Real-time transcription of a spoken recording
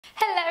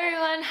Hello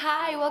everyone,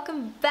 hi,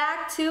 welcome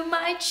back to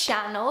my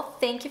channel.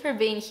 Thank you for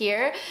being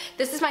here.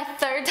 This is my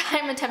third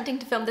time attempting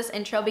to film this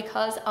intro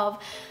because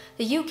of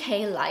the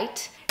UK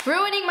light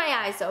ruining my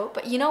eyes though,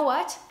 but you know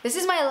what? This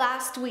is my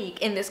last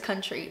week in this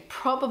country,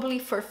 probably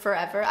for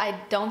forever. I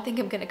don't think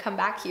I'm gonna come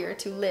back here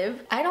to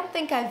live. I don't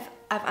think I've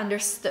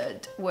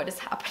understood what is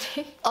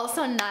happening.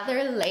 Also,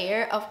 another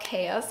layer of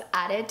chaos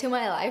added to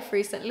my life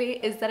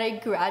recently is that I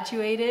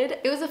graduated.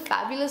 It was a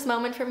fabulous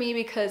moment for me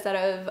because out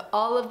of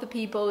all of the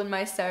people in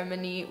my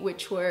ceremony,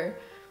 which were,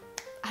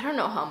 I don't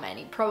know how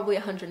many, probably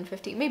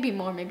 150, maybe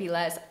more, maybe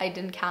less, I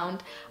didn't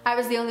count. I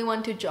was the only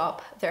one to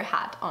drop their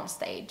hat on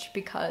stage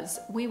because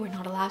we were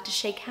not allowed to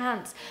shake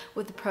hands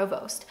with the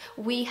provost.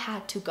 We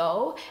had to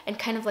go and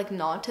kind of like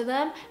nod to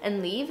them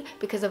and leave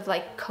because of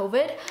like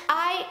COVID.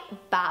 I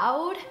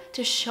bowed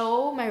to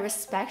show my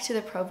respect to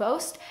the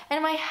provost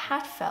and my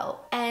hat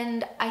fell,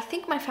 and I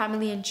think my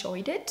family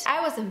enjoyed it.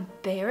 I was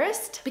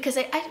embarrassed because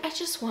I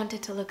just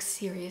wanted to look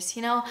serious,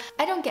 you know?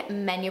 I don't get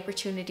many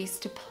opportunities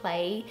to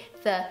play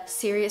the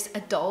serious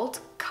adult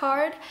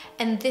card,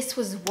 and this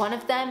was one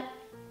of them,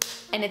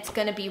 and it's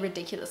gonna be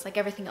ridiculous like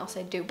everything else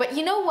I do. But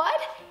you know what?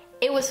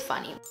 It was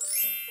funny.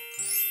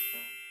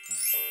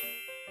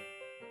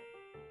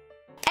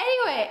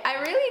 Anyway,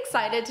 I'm really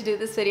excited to do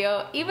this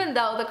video, even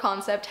though the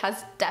concept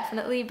has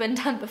definitely been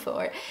done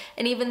before,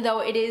 and even though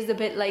it is a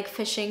bit like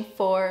fishing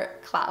for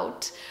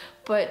clout,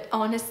 but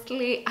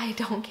honestly, I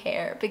don't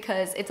care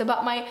because it's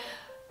about my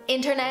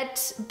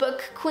internet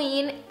book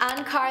queen,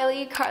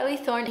 Uncarley, Carly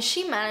Thorne.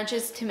 She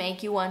manages to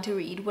make you want to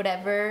read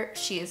whatever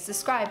she is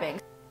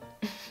describing.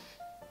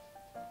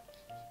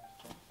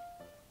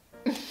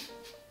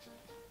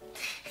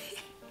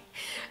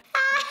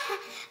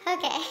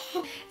 Okay.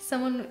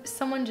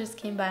 Someone just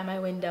came by my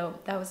window.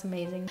 That was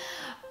amazing.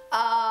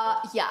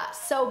 Yeah,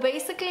 so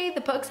basically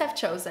the books I've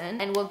chosen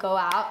and will go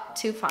out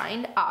to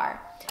find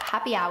are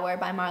Happy Hour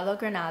by Marlowe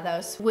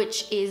Granados,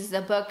 which is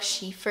the book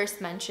she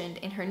first mentioned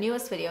in her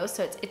newest video,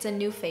 so it's a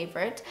new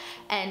favorite,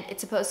 and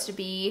it's supposed to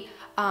be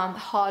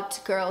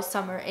hot girl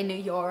summer in New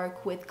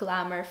York with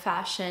glamour,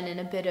 fashion, and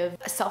a bit of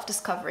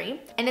self-discovery,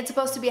 and it's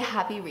supposed to be a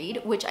happy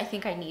read, which I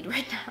think I need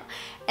right now.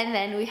 And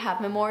then we have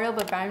Memorial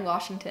by Bryan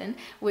Washington,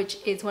 which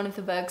is one of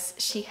the books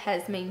she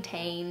has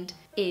maintained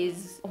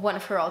is one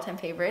of her all-time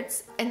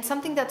favorites. And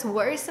something that's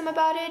worrisome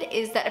about it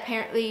is that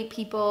apparently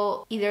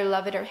people either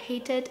love it or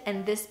hate it,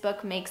 and this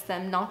book makes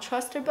them not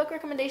trust their book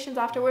recommendations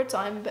afterwards, so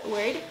I'm a bit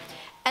worried.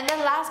 And then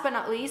last but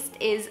not least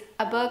is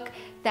a book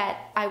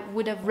that I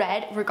would have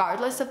read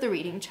regardless of the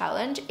reading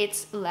challenge.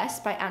 It's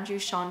Less by Andrew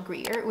Sean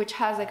Greer, which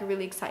has like a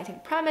really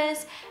exciting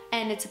premise,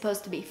 and it's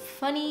supposed to be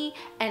funny,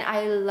 and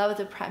I love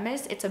the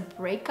premise. It's a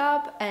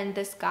breakup, and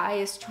this guy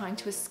is trying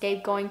to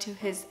escape going to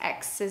his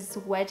ex's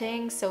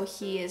wedding, so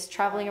he is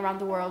traveling around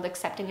the world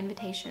accepting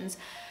invitations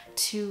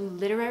to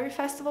literary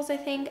festivals, I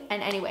think.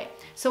 And anyway,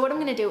 so what I'm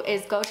gonna do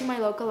is go to my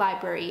local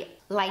library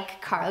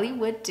like Carly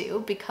would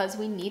do, because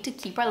we need to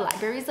keep our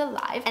libraries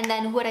alive, and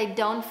then what I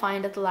don't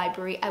find at the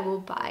library I will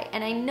buy.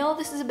 And I know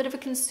this is a bit of a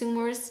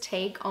consumer's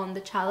take on the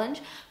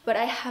challenge, but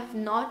I have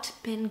not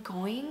been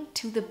going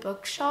to the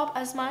bookshop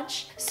as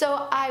much,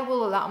 so I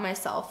will allow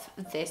myself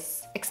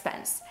this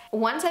expense.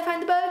 Once I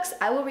find the books,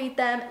 I will read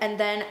them, and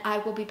then I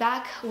will be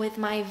back with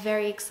my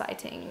very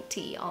exciting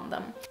tea on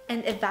them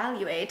and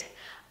evaluate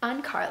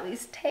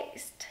Uncarley's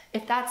taste,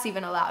 if that's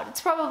even allowed.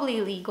 It's probably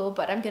illegal,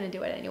 but I'm gonna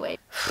do it anyway.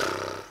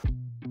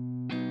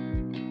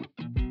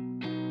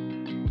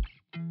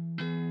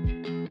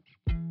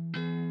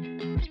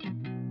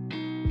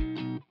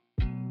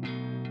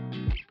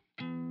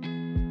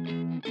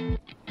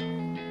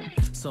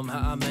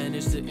 Somehow I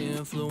managed to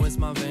influence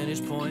my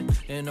vantage point,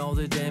 and all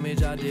the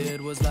damage I did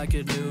was like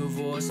a new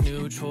voice,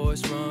 new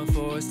choice, run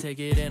forest, take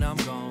it and I'm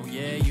gone.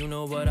 Yeah, you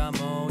know what I'm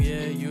on,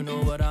 yeah, you know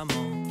what I'm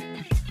on.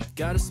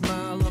 Got a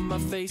smile on my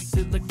face,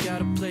 it look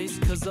out of place,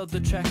 cause of the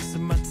tracks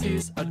of my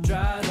tears are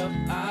dried up,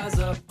 eyes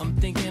up. I'm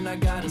thinking I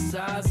gotta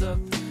size up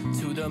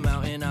to the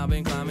mountain I've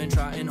been climbing,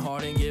 trying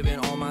hard and giving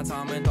all my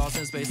time and thoughts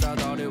and space. I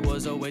thought it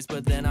was a waste,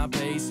 but then I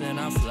pace and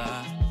I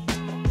fly.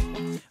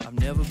 I've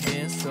never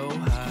been so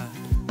high.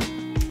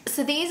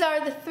 So these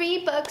are the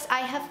 3 books I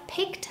have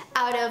picked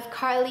out of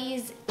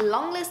Carly's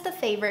long list of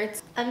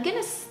favorites. I'm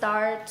gonna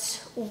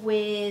start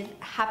with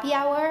Happy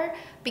Hour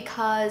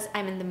because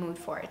I'm in the mood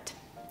for it,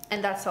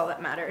 and that's all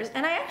that matters.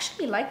 And I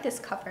actually like this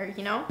cover,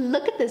 you know?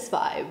 Look at this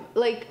vibe.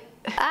 Like,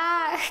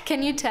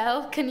 can you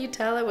tell? Can you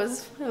tell I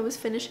was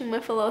finishing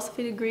my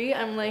philosophy degree?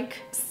 I'm like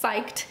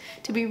psyched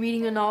to be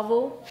reading a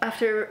novel.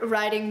 After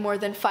writing more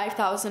than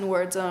 5,000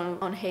 words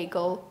on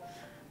Hegel,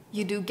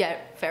 you do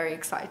get very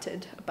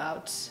excited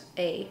about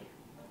a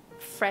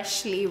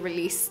freshly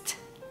released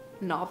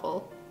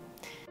novel.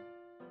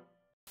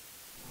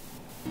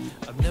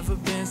 I've never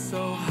been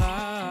so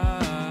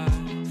high.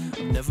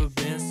 I've never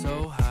been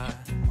so high.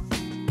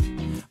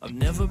 I've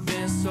never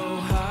been so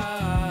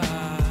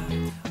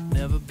high. I've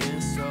never been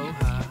so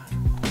high.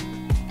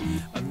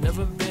 I've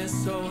never been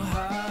so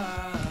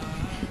high.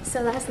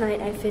 So last night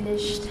I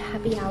finished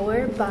Happy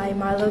Hour by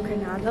Marlowe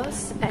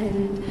Granados,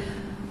 and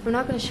I'm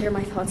not going to share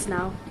my thoughts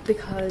now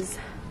because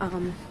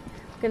I'm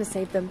going to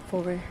save them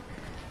for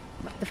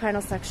the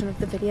final section of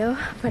the video,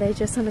 but I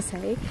just want to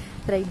say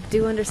that I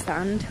do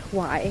understand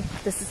why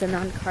this is an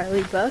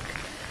Uncarley book.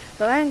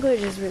 The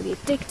language is really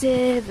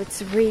addictive,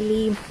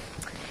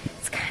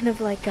 it's kind of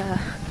like a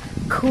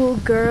cool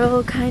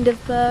girl kind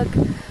of book.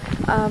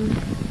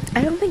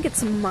 I don't think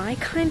it's my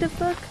kind of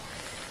book,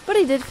 but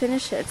I did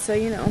finish it, so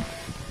you know,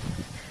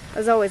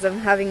 as always,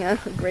 I'm having a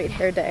great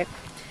hair day.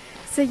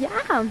 So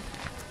yeah,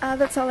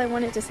 that's all I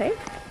wanted to say.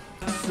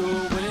 So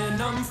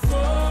when I'm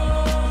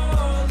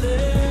falling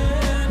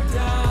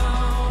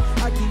down,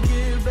 I can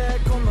get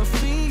back on my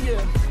feet,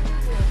 yeah.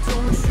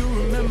 Don't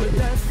you remember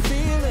that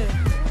feeling?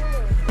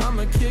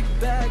 I'ma kick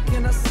back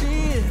and I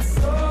see it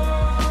so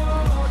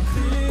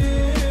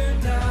clear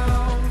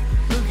now.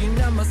 Looking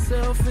at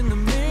myself in the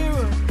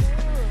mirror,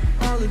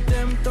 all of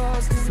them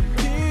thoughts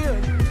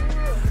disappear.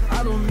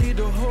 I don't need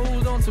to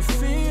hold on to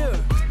fear.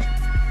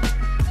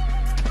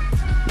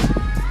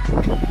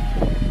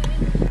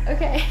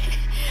 Okay,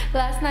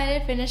 last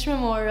night I finished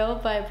Memorial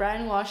by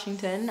Bryan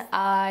Washington.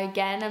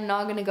 Again, I'm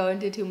not gonna go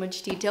into too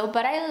much detail,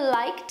 but I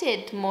liked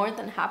it more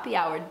than Happy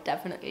Hour,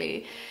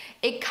 definitely.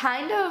 It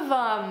kind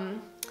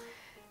of,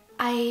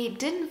 I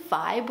didn't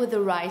vibe with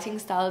the writing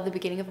style at the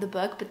beginning of the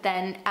book, but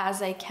then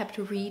as I kept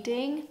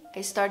reading,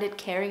 I started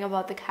caring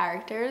about the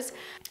characters.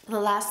 The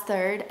last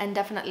third and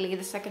definitely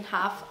the second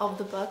half of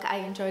the book I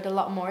enjoyed a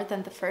lot more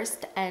than the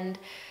first, and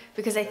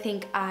because I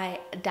think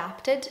I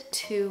adapted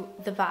to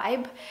the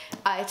vibe.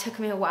 It took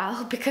me a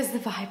while because the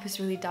vibe was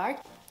really dark.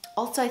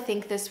 Also, I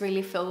think this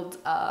really filled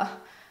a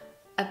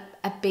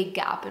big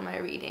gap in my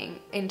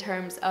reading in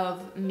terms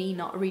of me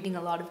not reading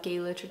a lot of gay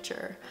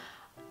literature.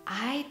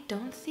 I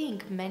don't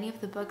think many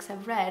of the books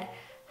I've read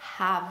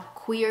have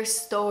queer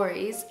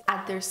stories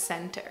at their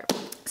center.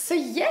 So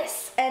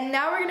yes, and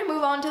now we're gonna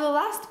move on to the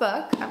last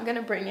book. I'm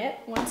gonna bring it,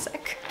 one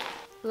sec.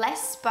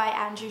 Less by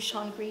Andrew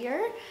Sean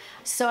Greer.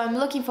 So I'm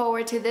looking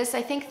forward to this.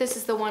 I think this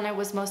is the one I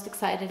was most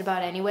excited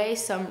about anyway,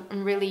 so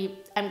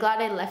I'm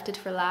glad I left it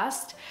for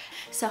last.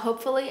 So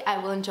hopefully I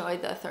will enjoy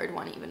the third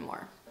one even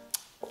more.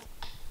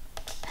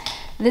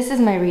 This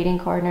is my reading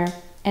corner,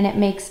 and it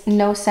makes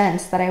no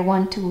sense that I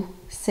want to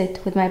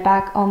sit with my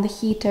back on the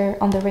heater,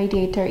 on the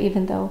radiator,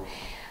 even though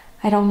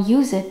I don't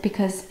use it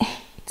because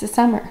it's a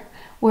summer.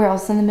 We're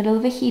also in the middle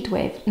of a heat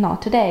wave,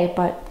 not today,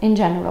 but in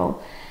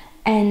general.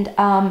 And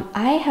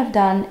I have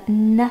done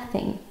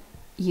nothing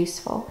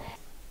useful.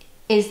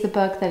 Is the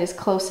book that is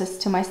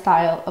closest to my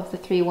style of the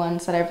three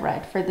ones that I've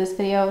read for this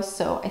video,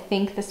 so I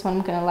think this one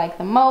I'm gonna like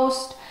the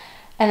most.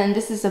 And then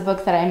this is a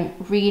book that I'm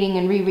reading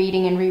and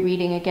rereading and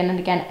rereading again and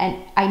again,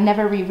 and I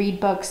never reread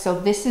books, so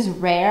this is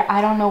rare.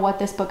 I don't know what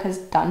this book has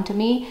done to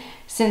me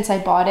since I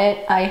bought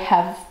it.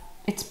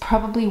 It's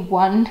probably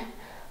one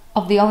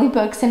of the only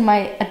books in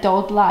my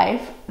adult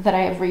life that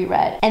I have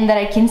reread and that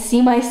I can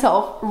see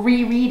myself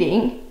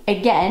rereading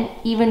again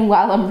even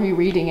while I'm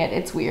rereading it.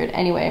 It's weird.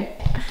 Anyway,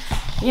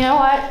 you know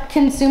what?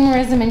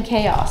 Consumerism and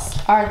chaos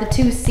are the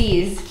two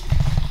C's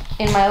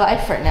in my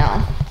life right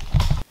now.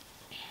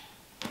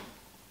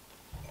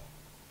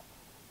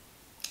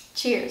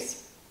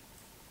 Cheers.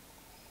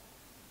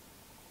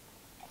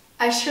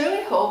 I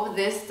surely hope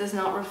this does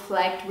not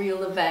reflect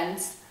real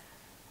events,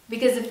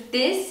 because if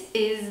this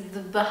is the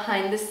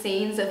behind the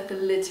scenes of the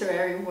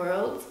literary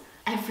world,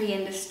 every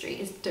industry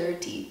is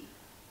dirty.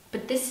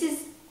 But this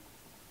is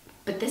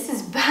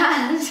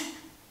bad.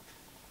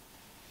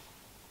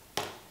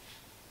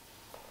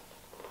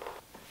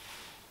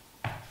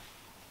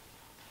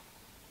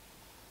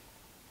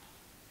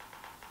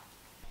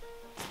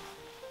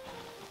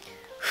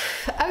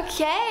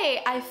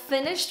 Okay, I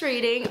finished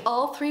reading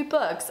all three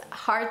books.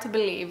 Hard to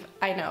believe,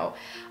 I know.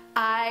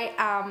 I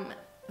am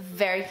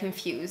very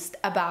confused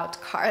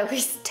about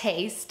Carly's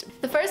taste.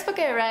 The first book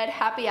I read,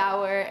 Happy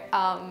Hour,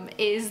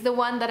 is the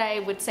one that I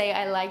would say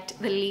I liked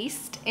the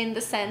least, in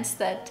the sense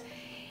that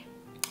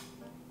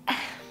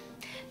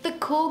the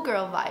cool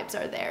girl vibes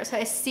are there. So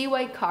I see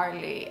why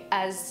Carly,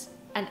 as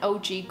an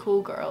OG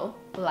cool girl,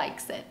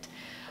 likes it.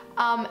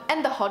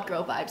 And the hot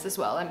girl vibes as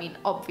well, I mean,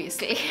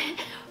 obviously.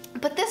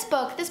 But this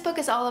book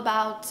is all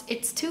about,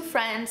 it's two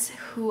friends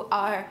who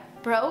are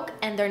broke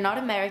and they're not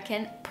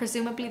American,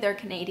 presumably they're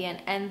Canadian,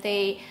 and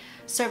they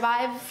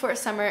survive for a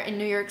summer in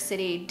New York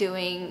City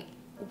doing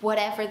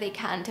whatever they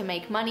can to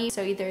make money.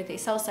 So either they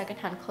sell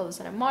secondhand clothes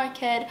at a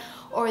market,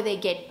 or they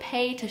get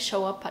paid to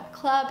show up at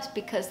clubs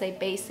because they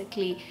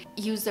basically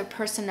use their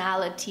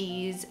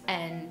personalities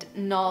and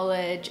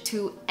knowledge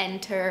to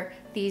enter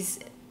these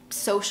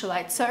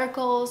socialite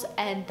circles.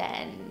 And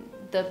then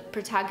the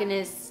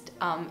protagonist,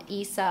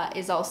 Isa,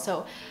 is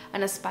also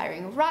an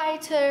aspiring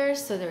writer,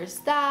 so there's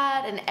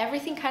that, and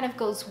everything kind of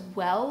goes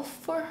well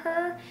for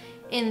her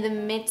in the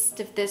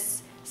midst of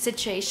this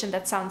situation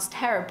that sounds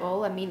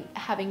terrible. I mean,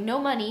 having no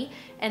money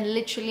and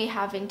literally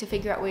having to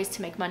figure out ways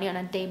to make money on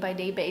a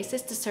day-by-day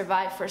basis to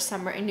survive for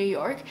summer in New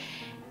York.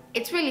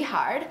 It's really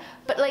hard,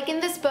 but like in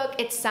this book,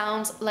 it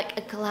sounds like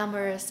a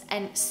glamorous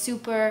and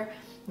super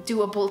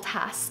doable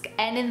task,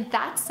 and in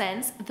that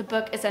sense the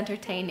book is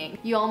entertaining.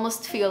 You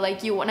almost feel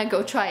like you want to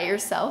go try it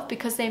yourself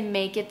because they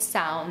make it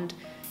sound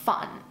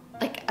fun,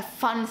 like a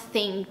fun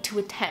thing to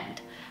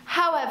attempt.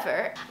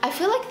 However, I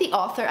feel like the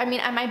author, I mean,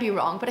 I might be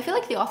wrong, but I feel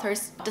like the author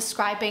is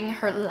describing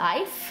her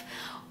life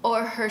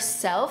or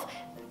herself.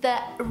 The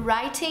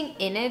writing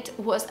in it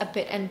was a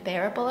bit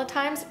unbearable at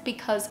times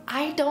because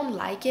I don't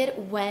like it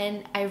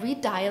when I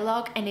read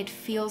dialogue and it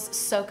feels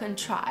so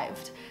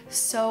contrived,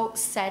 so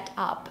set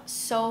up,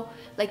 so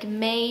like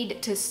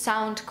made to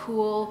sound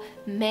cool,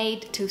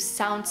 made to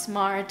sound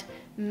smart,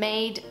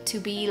 made to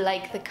be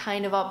like the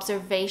kind of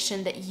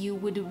observation that you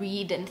would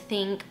read and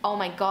think, oh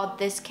my god,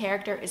 this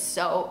character is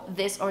so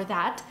this or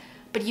that,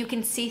 but you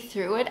can see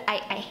through it. I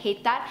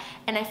hate that,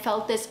 and I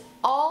felt this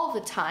all the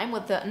time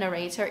with the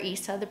narrator,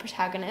 Issa, the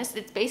protagonist.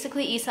 It's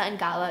basically Issa and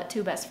Gala,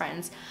 two best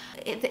friends.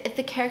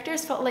 The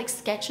characters felt like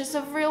sketches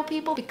of real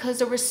people because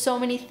there were so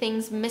many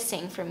things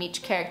missing from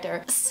each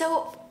character.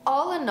 So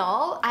all in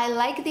all, I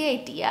like the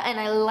idea and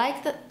I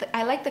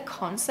like the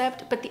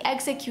concept, but the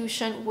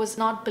execution was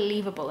not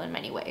believable in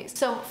many ways.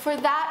 So for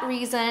that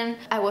reason,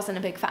 I wasn't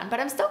a big fan, but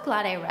I'm still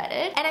glad I read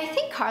it. And I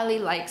think Carly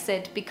likes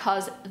it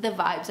because the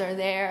vibes are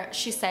there.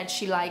 She said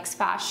she likes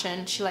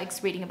fashion, she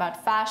likes reading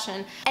about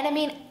fashion. And I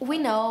mean, we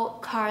know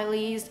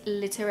Carly's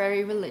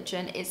literary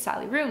religion is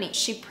Sally Rooney.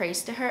 She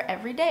prays to her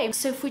every day.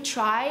 So if we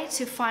try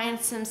to find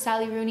some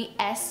Sally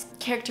Rooney-esque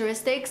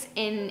characteristics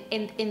in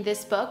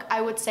this book,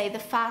 I would say the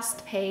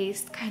fast-paced,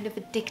 kind of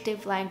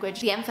addictive language.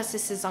 The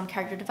emphasis is on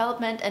character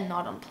development and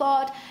not on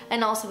plot,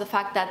 and also the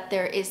fact that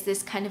there is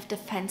this kind of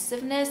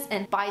defensiveness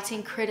and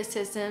biting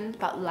criticism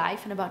about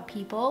life and about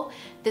people.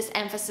 This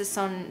emphasis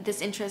on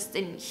this interest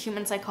in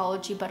human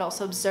psychology, but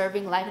also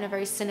observing life in a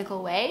very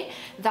cynical way.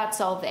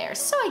 That's all there,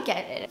 so I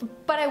get it.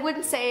 But I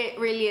wouldn't say it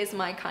really is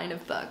my kind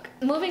of book.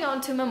 Moving on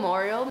to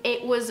Memorial,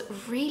 it was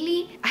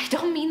really, I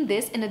don't mean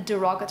this in a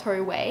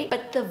derogatory way,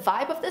 but the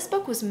vibe of this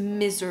book was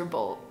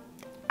miserable.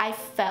 I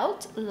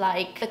felt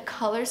like the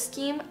color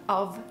scheme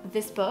of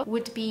this book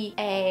would be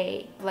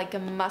like a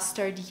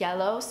mustard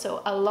yellow,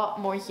 so a lot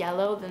more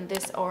yellow than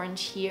this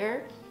orange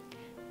here,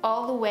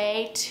 all the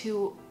way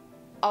to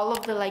all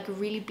of the like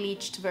really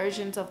bleached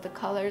versions of the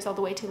colors, all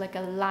the way to like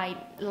a light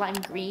lime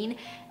green,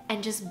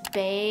 and just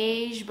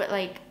beige, but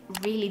like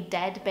really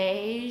dead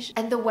beige.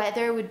 And the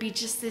weather would be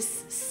just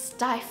this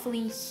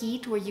stifling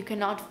heat where you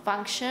cannot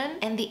function,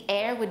 and the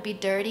air would be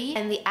dirty,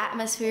 and the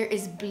atmosphere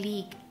is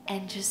bleak,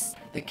 and just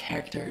the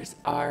characters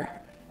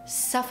are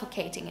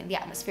suffocating in the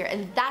atmosphere.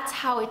 And that's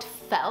how it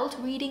felt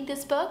reading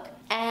this book,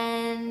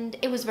 and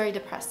it was very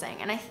depressing.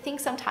 And I think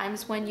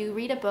sometimes when you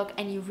read a book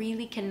and you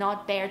really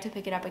cannot bear to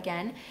pick it up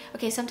again,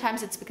 okay,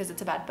 sometimes it's because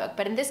it's a bad book,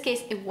 but in this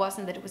case it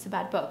wasn't that it was a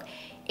bad book,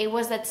 it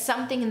was that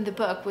something in the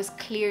book was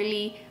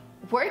clearly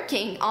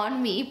working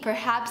on me,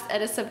 perhaps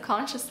at a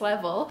subconscious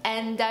level,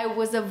 and I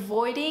was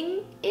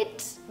avoiding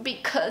it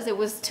because it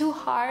was too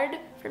hard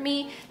for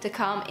me to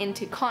come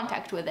into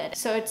contact with it.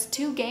 So it's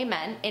two gay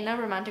men in a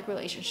romantic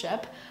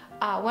relationship.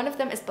 One of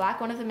them is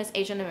black, one of them is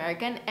Asian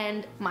American,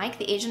 and Mike,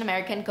 the Asian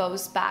American,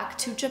 goes back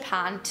to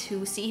Japan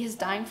to see his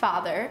dying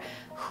father,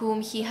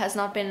 whom he has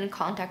not been in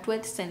contact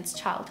with since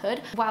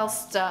childhood,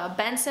 whilst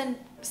Benson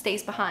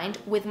stays behind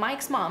with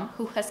Mike's mom,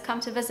 who has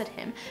come to visit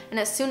him. And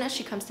as soon as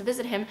she comes to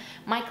visit him,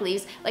 Mike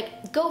leaves.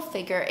 Like, go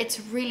figure, it's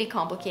really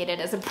complicated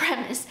as a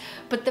premise,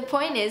 but the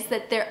point is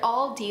that they're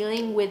all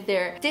dealing with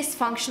their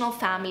dysfunctional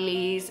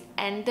families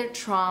and their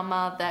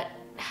trauma that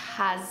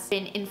has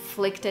been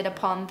inflicted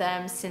upon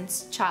them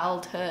since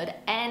childhood,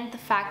 and the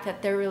fact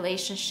that their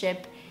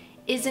relationship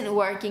isn't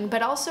working,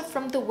 but also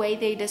from the way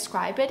they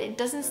describe it, it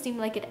doesn't seem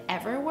like it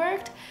ever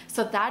worked.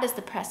 So that is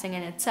depressing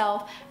in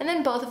itself. And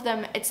then both of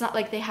them, it's not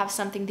like they have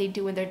something they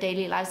do in their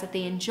daily lives that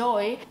they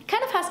enjoy. It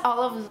kind of has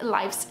all of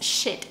life's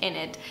shit in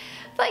it.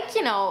 Like,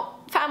 you know,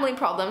 family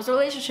problems,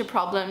 relationship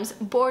problems,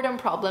 boredom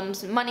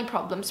problems, money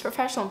problems,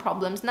 professional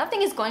problems.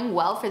 Nothing is going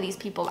well for these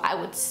people, I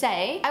would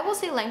say. I will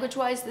say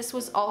language-wise, this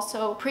was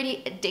also pretty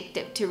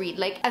addictive to read.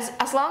 Like,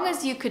 as long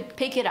as you could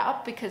pick it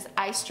up, because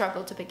I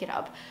struggled to pick it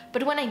up.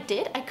 But when I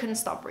did, I couldn't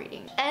stop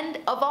reading. And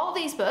of all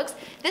these books,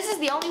 this is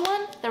the only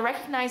one that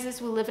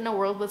recognizes we live in a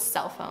world with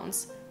cell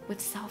phones.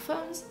 With cell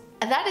phones?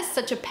 That is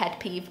such a pet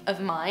peeve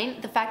of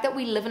mine, the fact that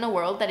we live in a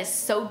world that is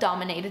so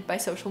dominated by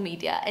social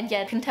media, and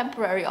yet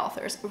contemporary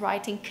authors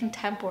writing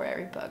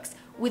contemporary books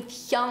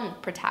with young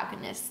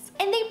protagonists,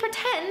 and they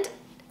pretend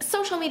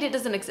social media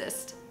doesn't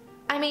exist.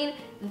 I mean,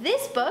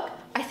 this book,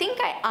 I think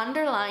I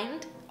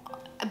underlined,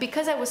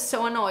 because I was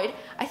so annoyed,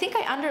 I think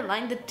I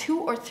underlined the 2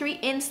 or 3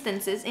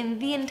 instances in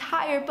the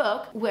entire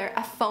book where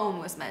a phone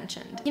was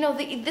mentioned. You know,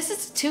 this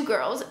is 2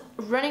 girls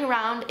running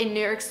around in New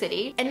York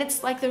City, and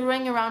it's like they're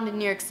running around in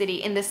New York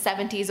City in the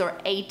 70s or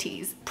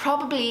 80s.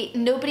 Probably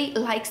nobody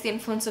likes the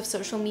influence of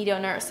social media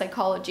on our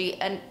psychology,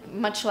 and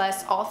much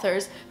less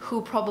authors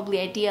who probably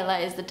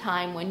idealize the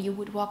time when you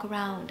would walk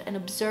around and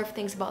observe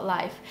things about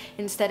life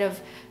instead of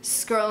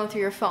scrolling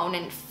through your phone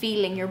and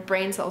feeling your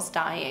brain cells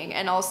dying,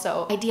 and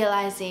also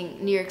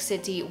idealizing New York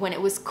City when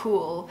it was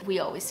cool. We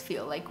always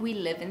feel like we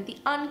live in the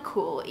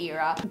uncool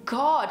era.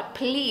 God,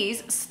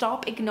 please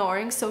stop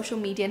ignoring social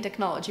media and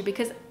technology,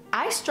 because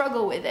I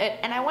struggle with it,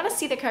 and I want to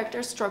see the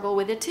characters struggle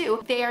with it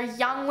too. They are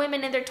young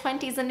women in their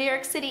 20s in New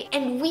York City,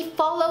 and we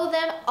follow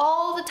them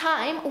all the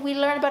time. We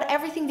learn about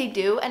everything they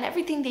do and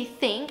everything they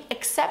think,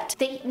 except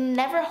they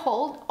never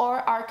hold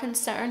or are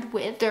concerned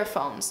with their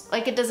phones.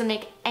 Like, it doesn't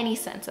make any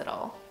sense at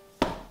all.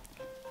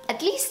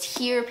 At least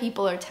here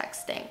people are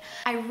texting.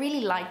 I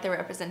really like the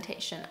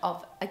representation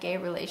of a gay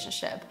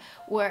relationship,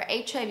 where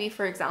HIV,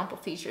 for example,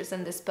 features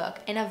in this book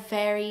in a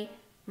very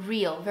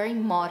real, very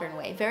modern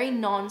way, very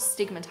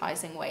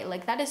non-stigmatizing way.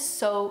 Like, that is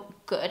so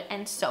good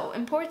and so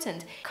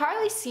important.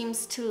 Carly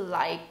seems to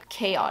like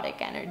chaotic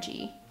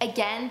energy.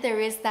 Again, there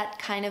is that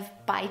kind of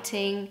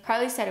biting.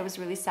 Carly said it was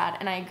really sad,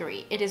 and I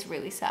agree, it is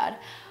really sad.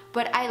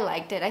 But I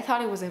liked it. I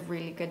thought it was a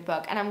really good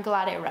book, and I'm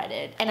glad I read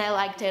it. And I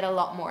liked it a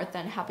lot more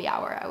than Happy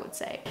Hour, I would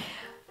say.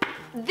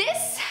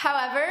 This,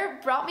 however,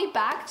 brought me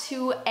back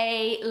to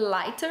a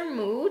lighter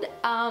mood.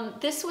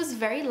 This was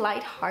very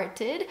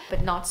light-hearted,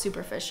 but not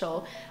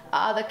superficial.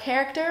 The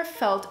character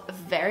felt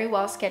very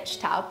well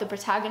sketched out. The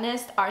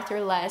protagonist,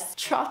 Arthur Les,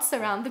 trots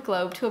around the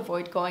globe to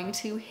avoid going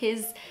to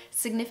his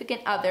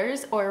significant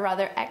other's, or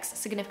rather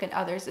ex-significant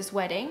other's,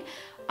 wedding.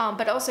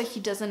 But also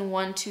he doesn't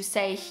want to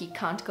say he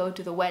can't go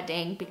to the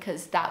wedding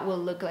because that will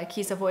look like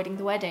he's avoiding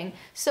the wedding.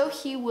 So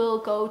he will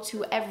go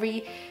to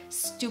every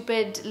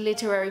stupid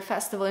literary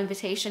festival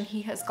invitation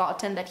he has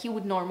gotten that he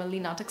would normally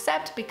not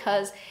accept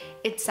because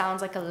it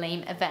sounds like a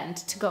lame event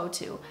to go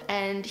to.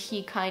 And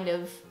he kind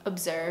of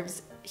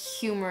observes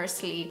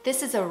humorously,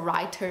 this is a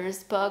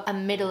writer's book, a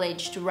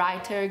middle-aged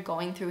writer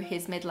going through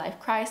his midlife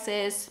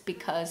crisis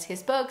because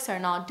his books are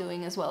not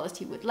doing as well as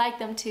he would like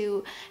them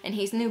to, and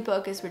his new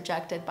book is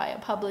rejected by a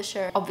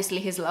publisher. Obviously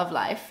his love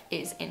life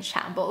is in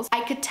shambles.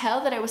 I could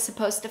tell that I was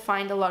supposed to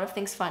find a lot of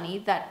things funny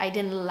that I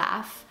didn't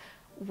laugh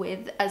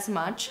with as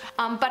much,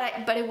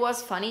 but it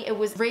was funny. It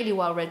was really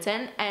well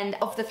written, and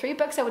of the three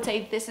books I would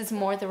say this is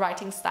more the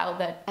writing style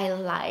that I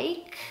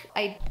like.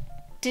 I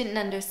didn't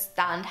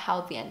understand how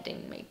the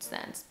ending made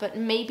sense, but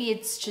maybe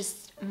it's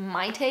just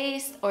my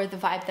taste or the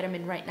vibe that I'm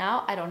in right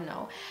now, I don't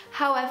know.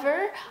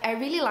 However, I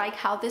really like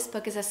how this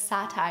book is a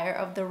satire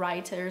of the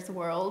writer's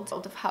world,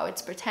 of how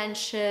it's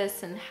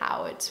pretentious and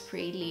how it's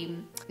really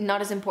not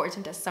as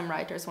important as some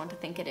writers want to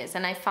think it is.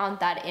 And I found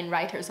that in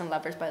Writers and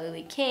Lovers by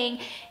Lily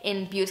King,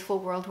 in Beautiful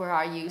World, Where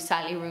Are You?,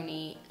 Sally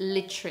Rooney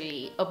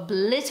literally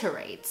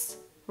obliterates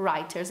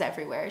writers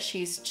everywhere.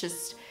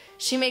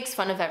 She makes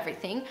fun of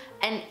everything.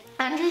 And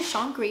Andrew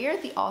Sean Greer,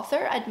 the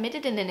author,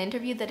 admitted in an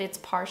interview that it's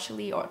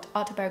partially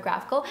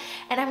autobiographical,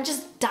 and I'm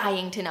just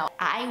dying to know.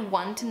 I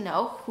want to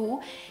know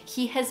who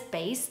he has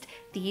based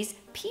these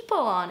people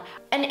on.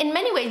 And in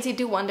many ways you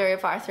do wonder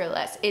if Arthur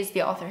Les is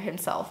the author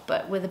himself,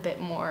 but with a bit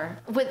more,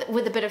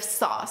 with a bit of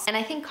sauce. And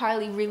I think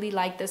Carly really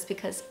liked this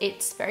because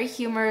it's very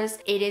humorous.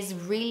 It is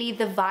really,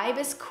 the vibe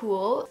is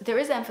cool. There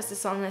is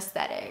emphasis on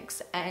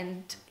aesthetics,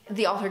 and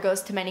the author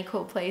goes to many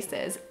cool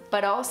places,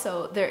 but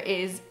also there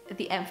is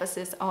the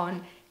emphasis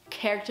on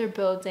character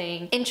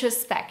building,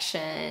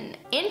 introspection,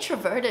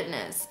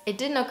 introvertedness. It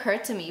didn't occur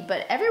to me,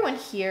 but everyone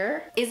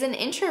here is an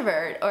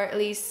introvert, or at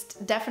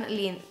least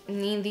definitely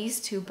in these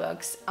two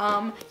books.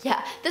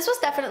 Yeah, this was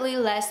definitely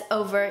less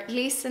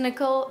overtly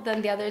cynical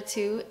than the other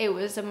two. It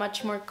was a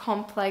much more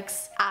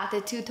complex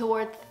attitude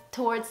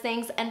towards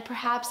things, and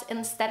perhaps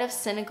instead of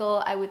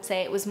cynical, I would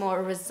say it was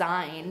more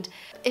resigned.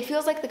 It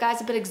feels like the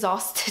guy's a bit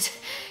exhausted.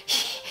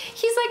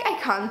 He's like, I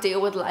can't deal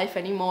with life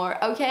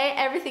anymore, okay?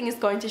 Everything is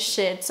going to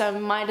shit, so I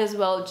might as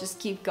well just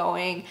keep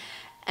going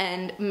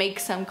and make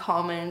some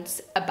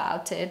comments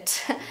about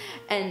it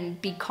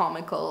and be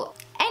comical.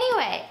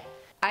 Anyway,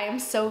 I am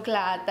so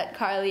glad that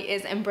Carly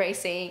is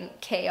embracing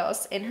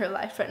chaos in her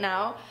life right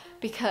now,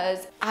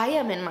 because I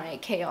am in my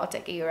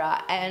chaotic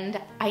era and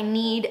I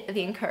need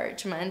the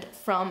encouragement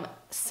from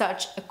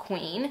such a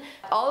queen.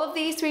 All of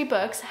these three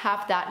books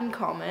have that in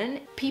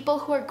common. People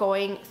who are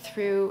going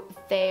through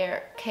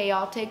their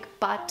chaotic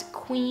but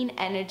queen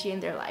energy in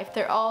their life.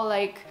 They're all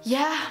like,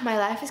 yeah, my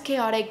life is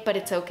chaotic, but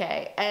it's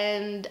okay.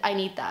 And I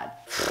need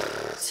that.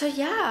 So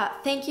yeah,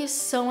 thank you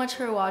so much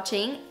for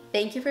watching.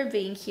 Thank you for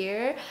being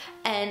here,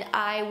 and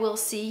I will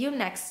see you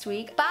next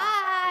week.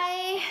 Bye!